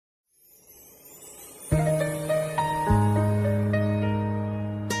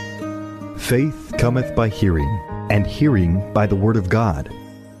Faith cometh by hearing, and hearing by the Word of God.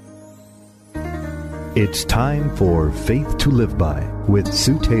 It's time for Faith to Live By with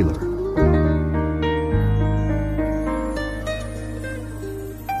Sue Taylor.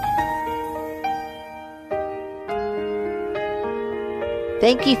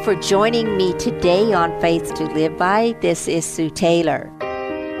 Thank you for joining me today on Faith to Live By. This is Sue Taylor.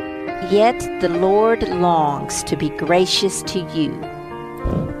 Yet the Lord longs to be gracious to you.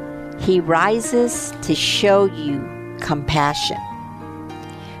 He rises to show you compassion.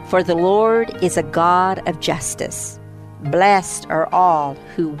 For the Lord is a God of justice. Blessed are all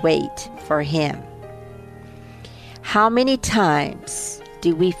who wait for Him. How many times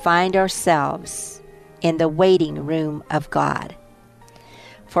do we find ourselves in the waiting room of God?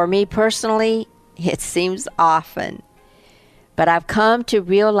 For me personally, it seems often. But I've come to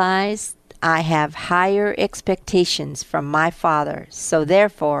realize I have higher expectations from my Father, so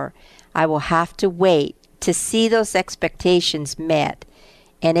therefore I will have to wait to see those expectations met,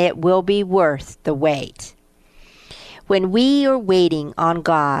 and it will be worth the wait. When we are waiting on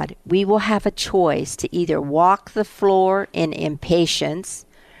God, we will have a choice to either walk the floor in impatience,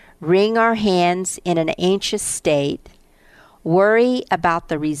 wring our hands in an anxious state, worry about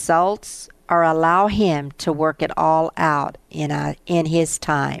the results, or allow Him to work it all out in His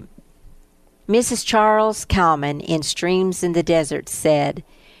time. Mrs. Charles Kalman in Streams in the Desert said,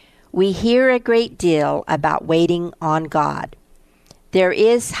 "We hear a great deal about waiting on God. There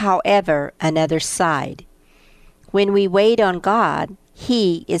is, however, another side. When we wait on God,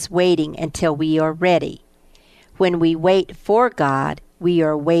 He is waiting until we are ready. When we wait for God, we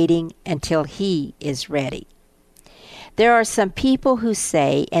are waiting until He is ready." There are some people who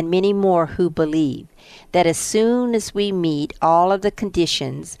say, and many more who believe, that as soon as we meet all of the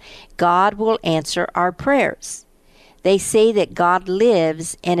conditions, God will answer our prayers. They say that God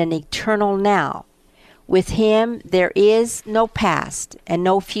lives in an eternal now. With Him there is no past and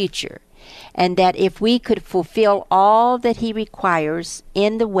no future, and that if we could fulfill all that He requires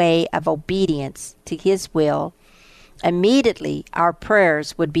in the way of obedience to His will, immediately our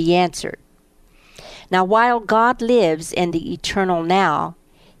prayers would be answered. Now, while God lives in the eternal now,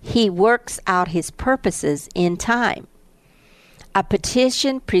 He works out His purposes in time. A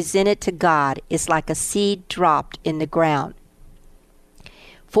petition presented to God is like a seed dropped in the ground.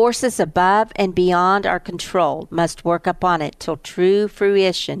 Forces above and beyond our control must work upon it till true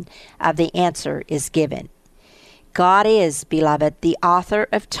fruition of the answer is given. God is, beloved, the author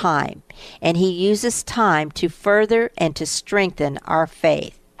of time, and He uses time to further and to strengthen our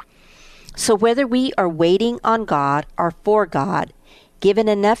faith. So whether we are waiting on God or for God, given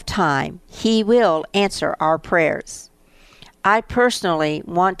enough time, He will answer our prayers. I personally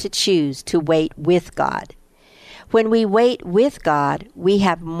want to choose to wait with God. When we wait with God, we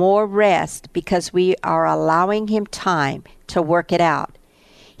have more rest because we are allowing Him time to work it out.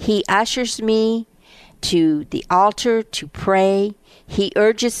 He ushers me to the altar to pray. He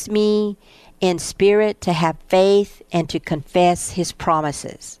urges me in spirit to have faith and to confess His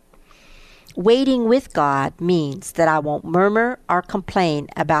promises. Waiting with God means that I won't murmur or complain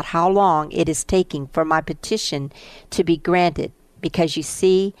about how long it is taking for my petition to be granted, because you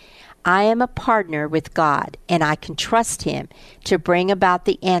see, I am a partner with God and I can trust Him to bring about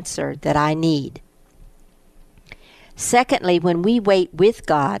the answer that I need. Secondly, when we wait with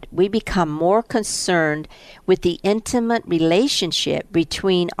God, we become more concerned with the intimate relationship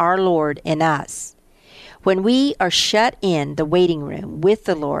between our Lord and us. When we are shut in the waiting room with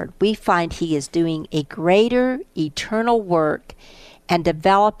the Lord, we find He is doing a greater eternal work and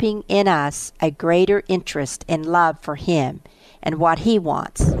developing in us a greater interest and love for Him and what He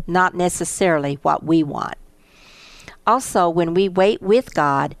wants, not necessarily what we want. Also, when we wait with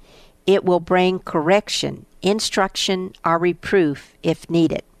God, it will bring correction, instruction, or reproof if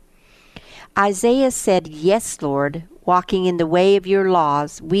needed. Isaiah said, "Yes, Lord, walking in the way of your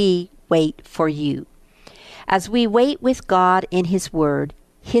laws, we wait for you." As we wait with God in His Word,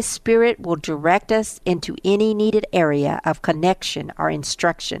 His Spirit will direct us into any needed area of connection or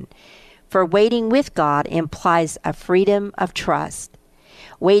instruction. For waiting with God implies a freedom of trust.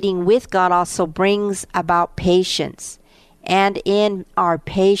 Waiting with God also brings about patience. And in our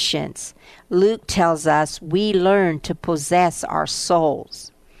patience, Luke tells us we learn to possess our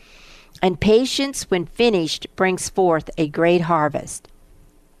souls. And patience, when finished, brings forth a great harvest.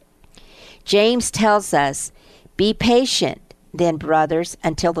 James tells us, "Be patient, then, brothers,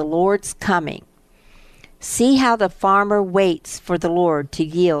 until the Lord's coming. See how the farmer waits for the Lord to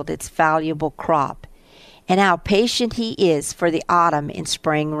yield its valuable crop, and how patient He is for the autumn and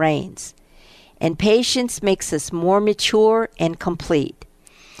spring rains. And patience makes us more mature and complete.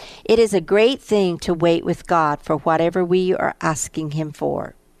 It is a great thing to wait with God for whatever we are asking Him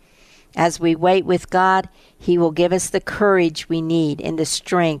for. As we wait with God, He will give us the courage we need and the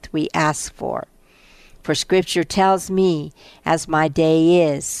strength we ask for. For Scripture tells me, as my day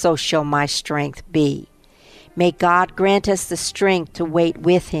is, so shall my strength be. May God grant us the strength to wait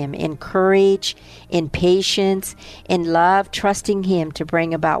with Him in courage, in patience, in love, trusting Him to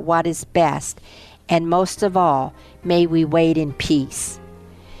bring about what is best. And most of all, may we wait in peace.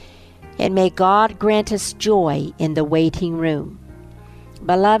 And may God grant us joy in the waiting room.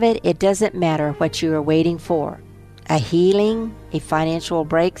 Beloved, it doesn't matter what you are waiting for. A healing, a financial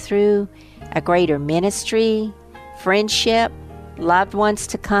breakthrough, a greater ministry, friendship, loved ones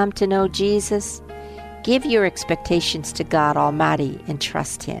to come to know Jesus. Give your expectations to God Almighty and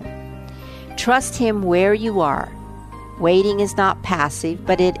trust Him. Trust Him where you are. Waiting is not passive,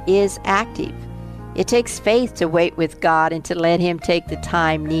 but it is active. It takes faith to wait with God and to let Him take the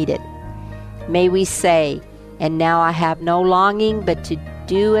time needed. May we say, "And now I have no longing but to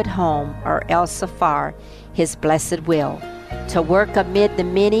do at home or else afar His blessed will, to work amid the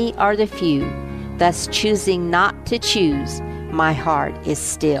many or the few, thus choosing not to choose, my heart is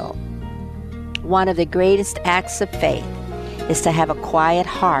still." One of the greatest acts of faith is to have a quiet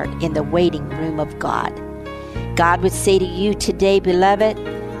heart in the waiting room of God. God would say to you today, beloved,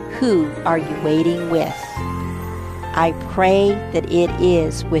 who are you waiting with? I pray that it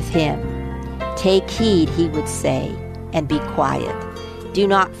is with Him. Take heed, He would say, and be quiet. Do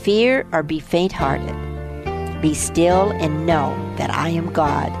not fear or be faint-hearted. Be still and know that I am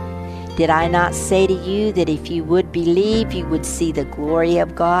God. Did I not say to you that if you would believe, you would see the glory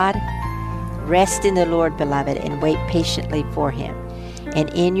of God? Rest in the Lord, beloved, and wait patiently for Him. And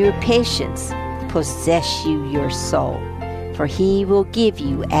in your patience, possess you your soul. For He will give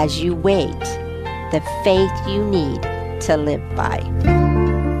you, as you wait, the faith you need to live by.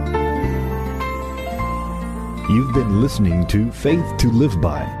 You've been listening to Faith to Live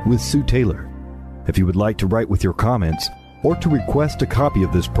By with Sue Taylor. If you would like to write with your comments or to request a copy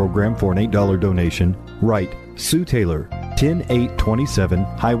of this program for an $8 donation, write Sue Taylor, 10827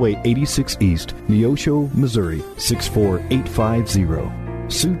 Highway 86 East, Neosho, Missouri,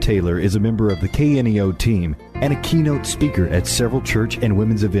 64850. Sue Taylor is a member of the KNEO team and a keynote speaker at several church and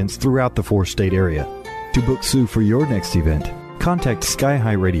women's events throughout the 4-state area. To book Sue for your next event, contact Sky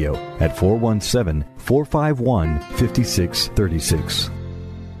High Radio at 417-451-5636.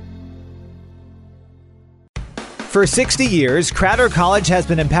 For 60 years, Crowder College has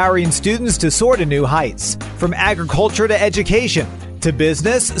been empowering students to soar to new heights. From agriculture to education, to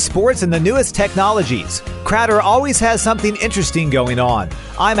business, sports, and the newest technologies, Crowder always has something interesting going on.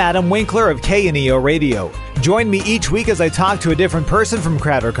 I'm Adam Winkler of KNEO Radio. Join me each week as I talk to a different person from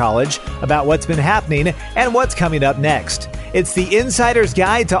Crowder College about what's been happening and what's coming up next. It's the Insider's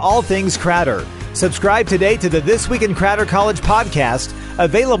Guide to all things Crowder. Subscribe today to the This Week in Crowder College podcast,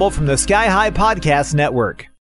 available from the Sky High Podcast Network.